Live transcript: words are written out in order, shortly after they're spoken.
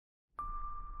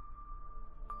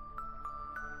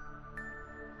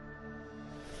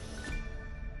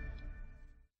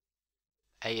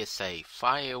ASA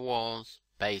Firewalls,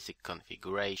 Basic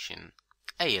Configuration,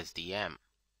 ASDM.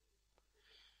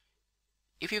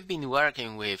 If you've been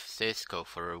working with Cisco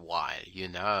for a while, you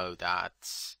know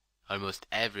that almost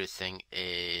everything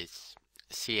is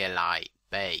CLI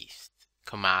based,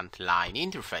 command line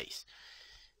interface.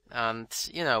 And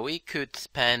we could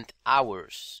spend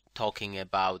hours talking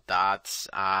about that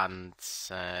and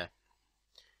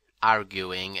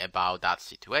arguing about that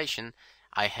situation.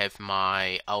 I have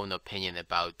my own opinion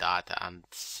about that, and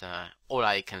all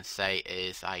I can say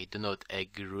is I do not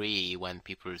agree when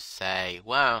people say,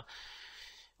 well,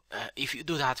 if you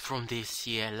do that from this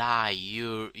CLI,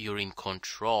 you're in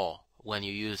control. When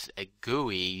you use a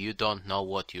GUI, you don't know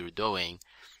what you're doing.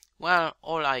 Well,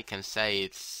 all I can say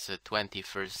it's the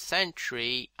 21st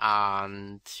century,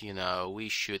 and we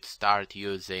should start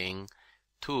using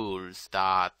tools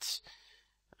that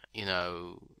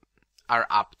are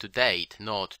up to date,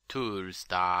 not tools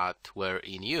that were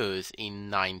in use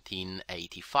in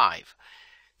 1985.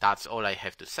 That's all I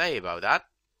have to say about that.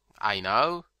 I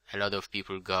know a lot of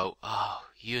people go, oh,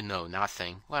 you know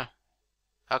nothing. Well,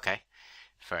 okay,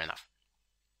 fair enough.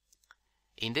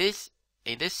 In this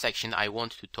section, I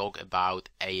want to talk about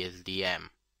ASDM.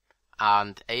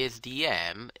 And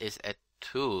ASDM is a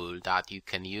tool that you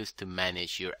can use to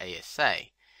manage your ASA.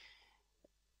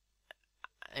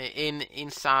 In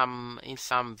some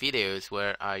videos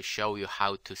where I show you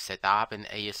how to set up an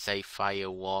ASA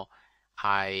firewall,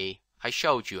 I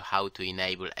showed you how to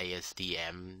enable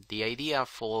ASDM. The idea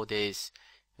for this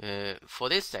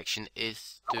section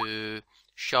is to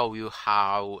show you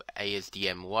how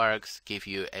ASDM works, give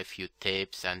you a few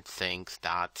tips and things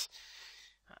that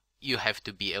you have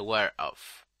to be aware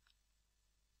of.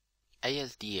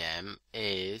 ASDM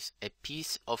is a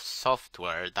piece of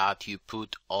software that you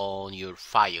put on your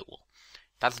firewall.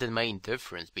 That's the main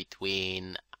difference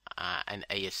between an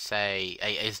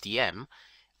ASDM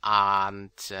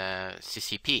and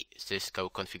CCP, Cisco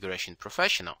Configuration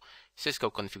Professional.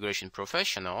 Cisco Configuration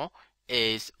Professional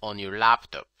is on your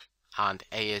laptop and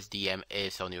ASDM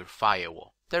is on your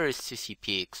firewall. There is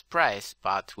CCP Express,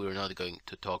 but we're not going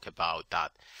to talk about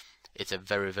that. It's a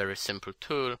very, very simple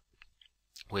tool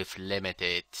with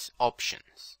limited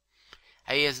options.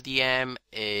 ASDM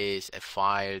is a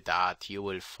file that you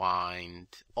will find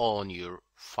on your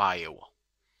firewall.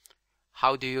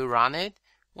 How do you run it?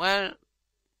 Well,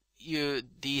 the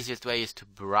easiest way is to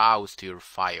browse to your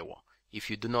firewall. If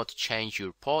you do not change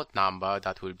your port number,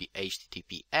 that will be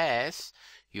HTTPS.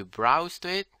 You browse to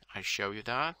it. I'll show you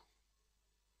that.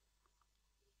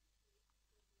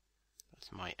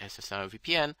 That's my SSL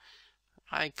VPN.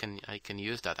 I can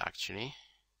use that actually.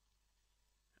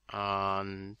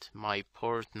 And my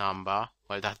port number,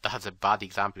 well, that's a bad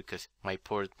example because my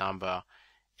port number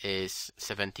is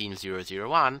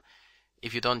 17001.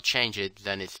 If you don't change it,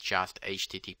 then it's just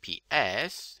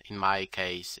HTTPS. In my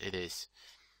case, it is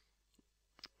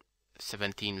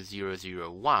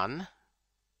 17001.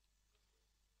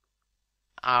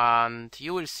 And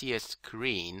you will see a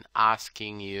screen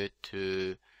asking you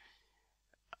to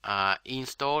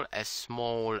install a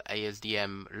small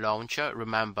ASDM launcher.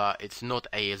 Remember, it's not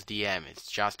ASDM,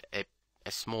 it's just a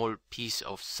small piece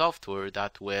of software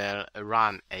that will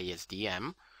run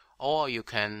ASDM, or you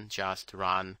can just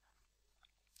run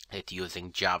it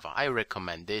using Java. I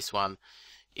recommend this one.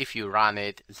 If you run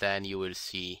it, then you will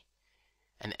see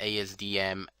an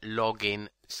ASDM login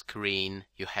screen.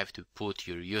 You have to put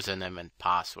your username and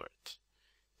password.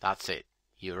 That's it.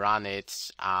 You run it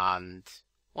and,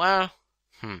 well,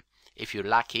 if you're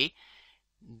lucky,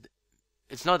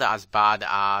 it's not as bad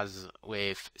as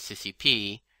with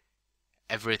CCP.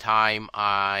 Every time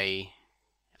I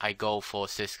go for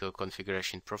Cisco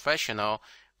Configuration Professional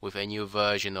with a new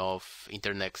version of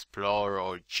Internet Explorer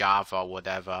or Java,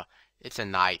 whatever, it's a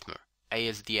nightmare.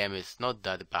 ASDM is not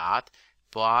that bad,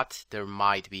 but there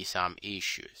might be some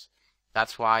issues.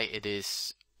 That's why it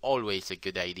is always a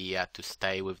good idea to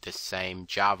stay with the same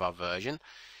Java version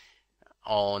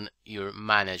on your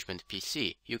management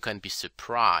PC. You can be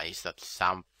surprised that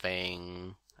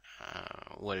something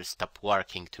will stop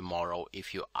working tomorrow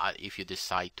if you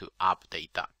decide to update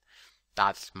that.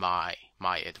 That's my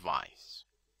advice.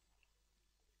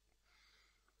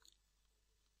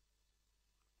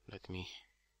 Let me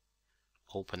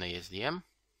open ASDM.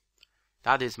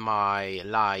 That is my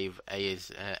live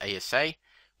ASA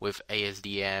with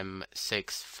ASDM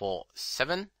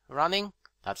 647 running.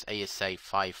 That's ASA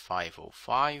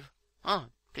 5505. Oh,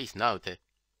 please note the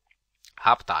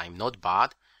uptime, not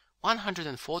bad.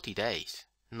 140 days.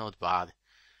 Not bad.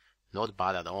 Not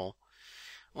bad at all.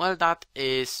 Well, that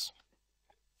is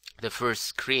the first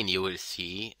screen you will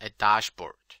see, a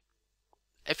dashboard.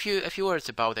 A few words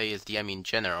about ASDM in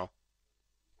general.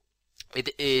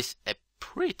 It is a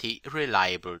pretty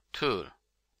reliable tool.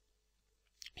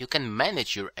 You can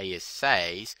manage your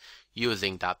ASAs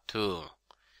using that tool.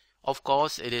 Of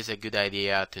course, it is a good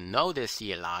idea to know the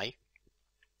CLI.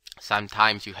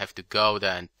 Sometimes you have to go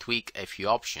there and tweak a few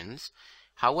options.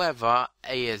 However,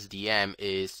 ASDM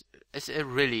is a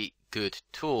really good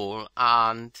tool,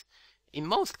 and in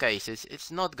most cases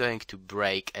it's not going to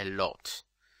break a lot,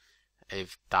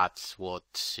 if that's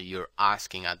what you're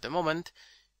asking at the moment.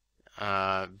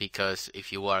 Because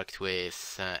if you worked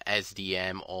with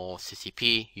SDM or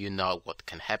CCP, you know what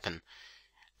can happen.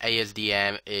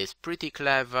 ASDM is pretty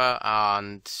clever,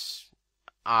 and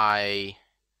I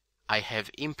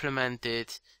have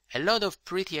implemented a lot of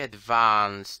pretty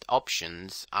advanced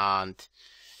options and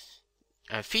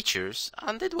features,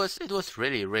 and it was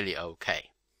really okay.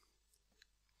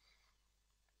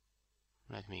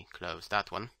 Let me close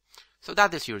that one. So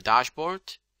that is your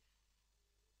dashboard.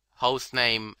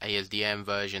 Hostname, ASDM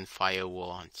version,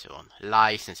 firewall, and so on.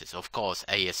 Licenses, of course,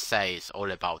 ASA is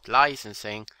all about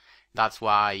licensing. That's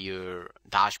why your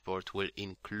dashboard will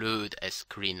include a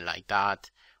screen like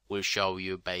that. Will show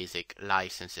you basic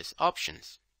licenses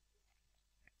options.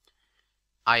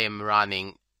 I am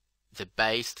running the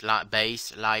base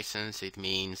license. It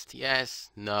means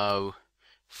yes, no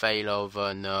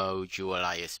failover, no dual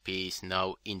ISPs,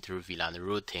 no inter-VLAN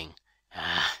routing.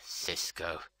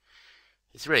 Cisco.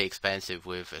 It's really expensive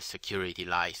with a security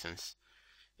license.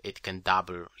 It can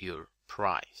double your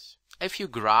price. A few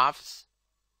graphs,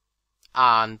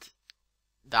 and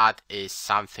that is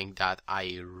something that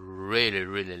I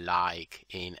really like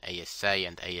in ASA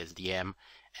and ASDM,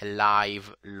 a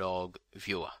live log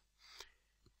viewer.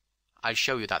 I'll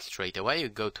show you that straight away. You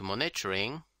go to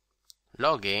monitoring,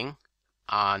 logging,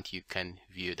 and you can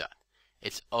view that.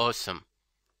 It's awesome.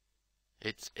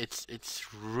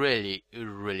 It's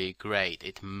really great.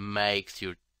 It makes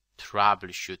your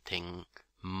troubleshooting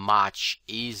much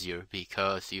easier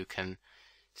because you can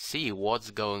see what's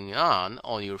going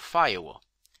on your firewall.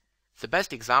 The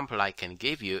best example I can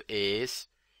give you is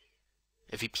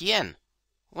a VPN.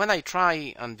 When I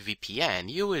try on VPN,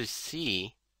 you will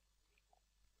see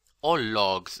all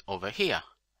logs over here.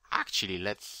 Actually,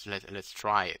 let's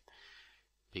try it,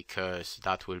 because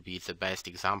that will be the best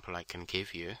example I can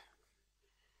give you.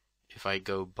 If I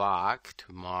go back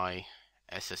to my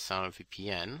SSL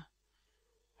VPN,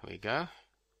 here we go.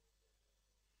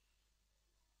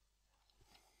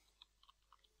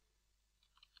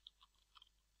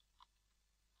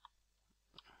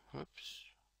 Oops.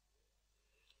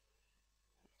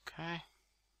 Okay.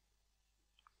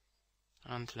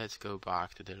 And let's go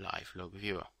back to the live log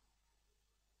viewer.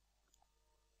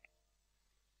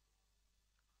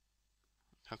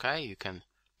 Okay, you can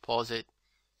pause it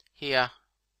here.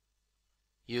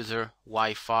 User,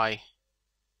 Wi-Fi,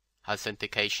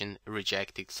 authentication,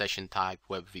 rejected, session type,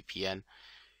 web VPN,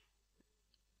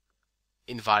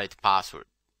 invalid password.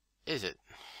 Is it?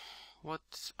 What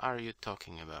are you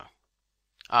talking about?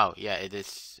 Oh, yeah, it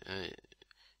is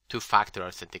two-factor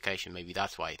authentication. Maybe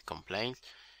that's why it complains.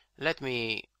 Let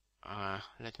me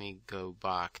go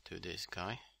back to this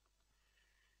guy.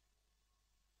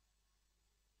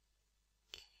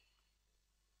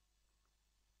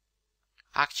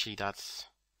 Actually, that's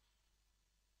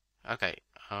okay.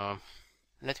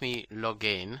 Let me log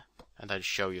in and I'll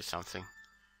show you something.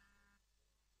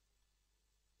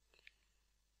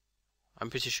 I'm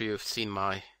pretty sure you've seen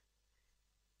my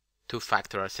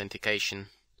two-factor authentication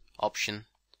option.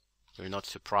 You're not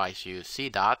surprised you see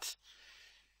that.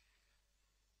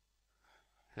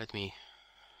 Let me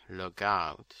log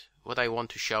out. What I want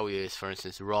to show you is, for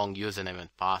instance, wrong username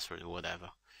and password or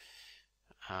whatever.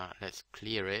 Let's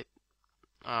clear it,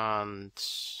 and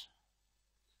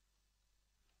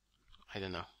I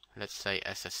don't know, let's say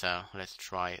SSL. Let's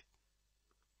try it,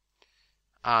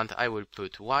 and I will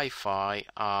put Wi-Fi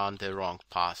and the wrong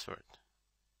password.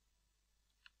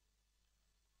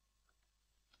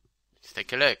 Let's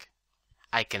take a look.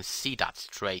 I can see that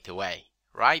straight away,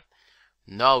 right?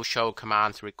 No show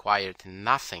commands required,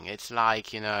 nothing. It's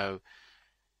like, you know,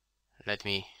 let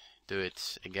me do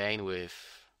it again with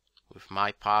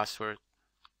my password.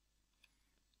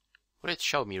 Will it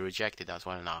show me rejected as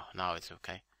well? Now it's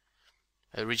okay.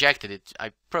 Rejected it.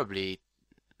 I probably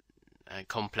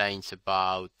complains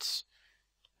about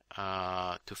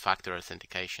two-factor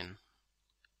authentication.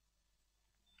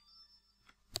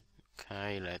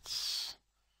 Okay, let's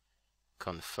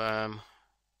confirm.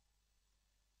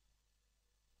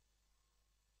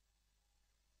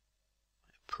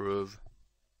 Approve.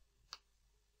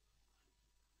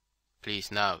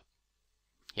 Please note,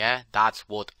 Yeah, that's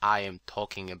what I am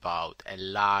talking about, a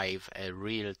live, a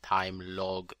real-time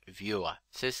log viewer.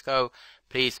 Cisco,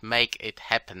 please make it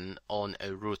happen on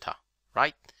a router,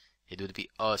 right? It would be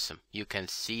awesome. You can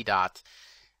see that,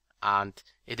 and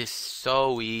it is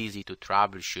so easy to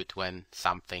troubleshoot when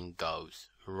something goes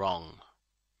wrong.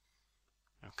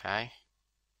 Okay.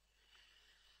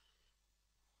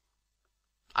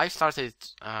 I started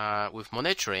with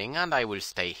monitoring, and I will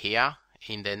stay here.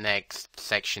 In the next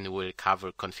section we'll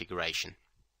cover configuration.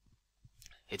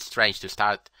 It's strange to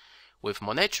start with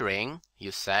monitoring,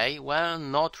 you say. Well,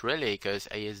 not really, because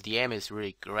ASDM is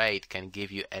really great, can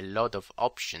give you a lot of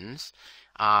options,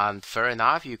 and fair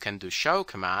enough, you can do show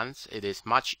commands. It is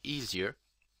much easier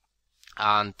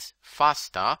and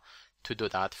faster to do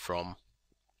that from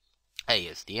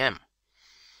ASDM.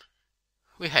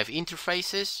 We have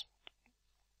interfaces.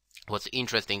 What's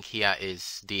interesting here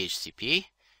is DHCP.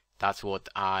 That's what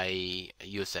I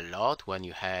use a lot when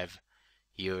you have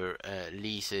your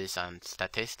leases and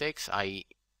statistics. I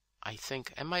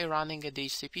think, am I running a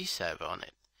DHCP server on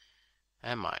it?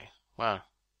 Am I? Well,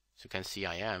 as you can see,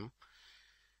 I am.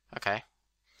 Okay.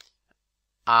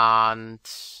 And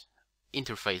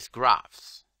interface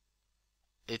graphs.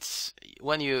 It's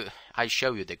when I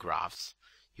show you the graphs,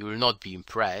 you will not be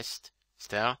impressed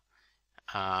still.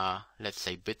 Let's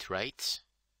say bit rates.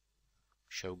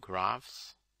 Show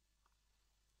graphs.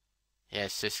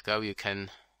 Yes, Cisco, you can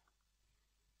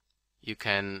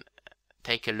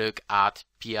take a look at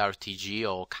PRTG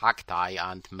or Cacti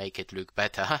and make it look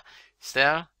better.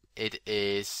 Still, it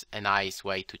is a nice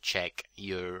way to check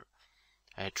your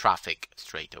traffic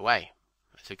straight away.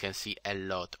 As you can see, a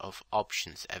lot of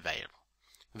options available.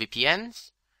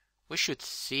 VPNs, we should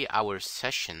see our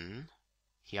session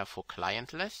here for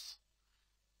clientless.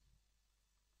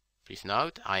 Please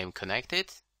note, I am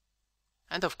connected,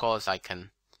 and of course I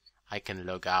can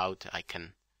log out, I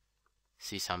can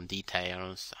see some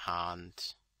details and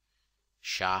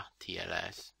SHA,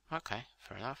 TLS. Okay,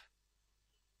 fair enough.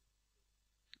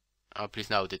 Oh, please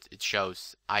note it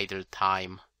shows idle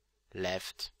time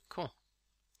left. Cool.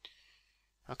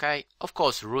 Okay, of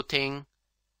course, routing.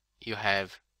 You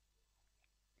have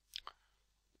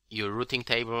your routing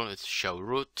table, it's show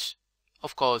route.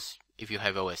 Of course, if you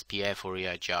have OSPF or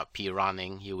EIGRP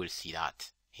running, you will see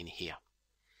that in here.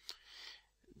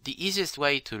 The easiest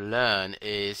way to learn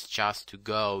is just to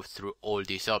go through all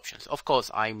these options. Of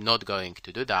course, I'm not going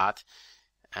to do that.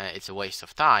 It's a waste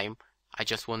of time. I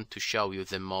just want to show you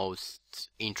the most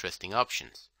interesting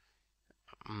options.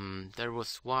 There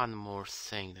was one more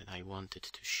thing that I wanted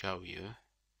to show you.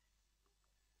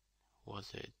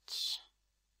 Was it?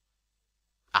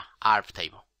 ARP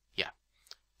table. Yeah,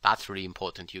 that's really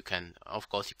important. You can, of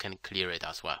course, you can clear it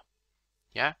as well.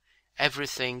 Yeah.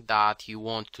 Everything that you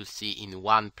want to see in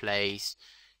one place,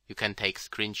 you can take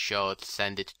screenshots,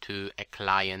 send it to a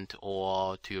client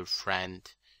or to your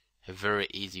friend. A very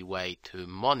easy way to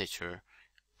monitor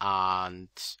and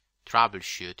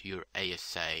troubleshoot your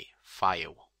ASA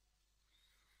firewall.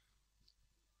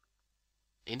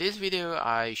 In this video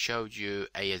I showed you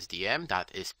ASDM,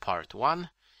 that is part 1,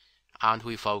 and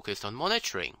we focused on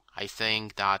monitoring. I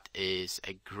think that is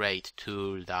a great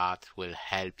tool that will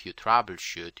help you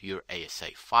troubleshoot your ASA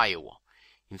firewall.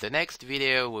 In the next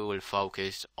video we will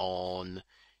focus on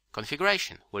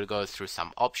configuration. We'll go through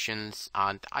some options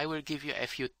and I will give you a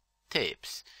few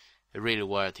tips, real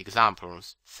world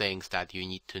examples, things that you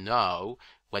need to know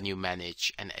when you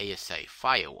manage an ASA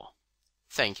firewall.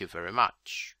 Thank you very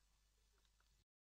much.